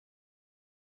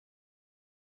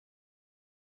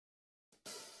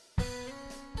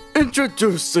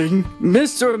Introducing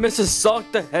Mr. and Mrs.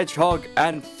 Sonic the Hedgehog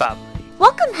and family.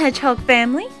 Welcome, Hedgehog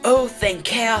family. Oh, thank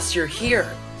chaos you're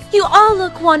here. You all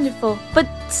look wonderful, but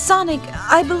Sonic,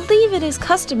 I believe it is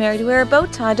customary to wear a bow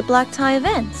tie to black tie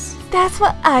events. That's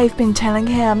what I've been telling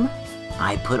him.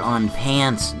 I put on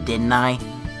pants, didn't I?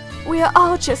 We are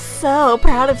all just so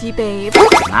proud of you, babe.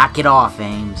 Knock it off,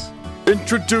 Ames.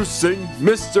 Introducing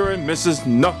Mr. and Mrs.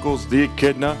 Knuckles the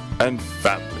Echidna and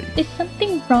family. Is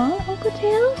something wrong, Uncle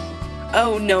Tails?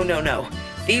 Oh, no.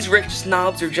 These rich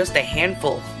snobs are just a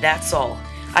handful, that's all.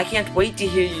 I can't wait to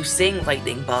hear you sing,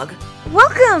 Lightning Bug.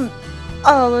 Welcome,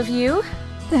 all of you.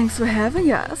 Thanks for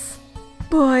having us.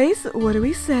 Boys, what do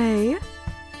we say?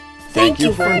 Thank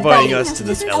you for inviting us to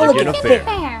this elegant affair.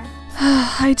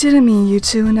 I didn't mean you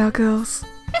two, Knuckles.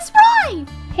 It's right!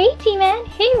 Hey, T-Man.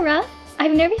 Hey, Ruff.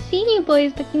 I've never seen you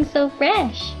boys looking so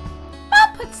fresh.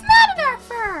 Mom put snot in our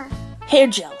fur! Hair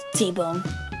gel, T-Bone.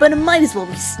 But it might as well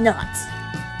be snots.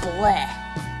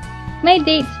 Bleh. My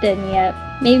date stood me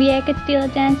up. Maybe I could steal a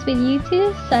dance with you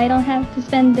two so I don't have to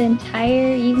spend the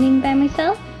entire evening by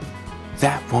myself?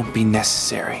 That won't be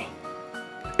necessary.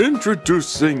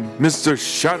 Introducing Mr.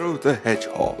 Shadow the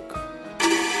Hedgehog.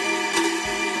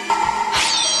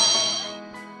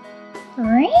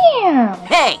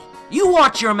 Hey! You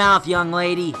watch your mouth, young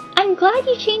lady. I'm glad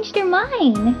you changed your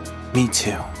mind. Me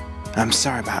too. I'm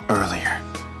sorry about earlier.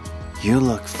 You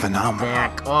look phenomenal.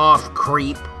 Back off,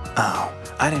 creep. Oh,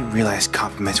 I didn't realize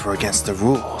compliments were against the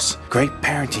rules. Great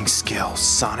parenting skills,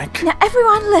 Sonic. Now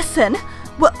everyone listen.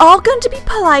 We're all going to be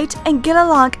polite and get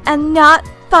along and not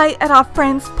fight at our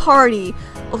friend's party.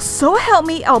 Or so help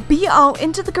me, I'll beat you all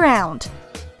into the ground.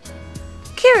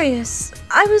 Curious,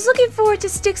 I was looking forward to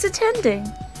Styx attending.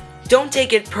 Don't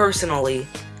take it personally.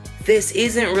 This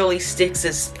isn't really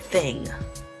Styx's thing.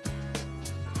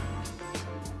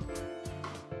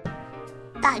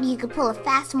 Thought you could pull a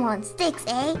fast one on Styx,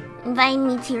 eh? Inviting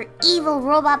me to your evil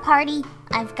robot party?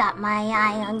 I've got my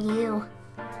eye on you.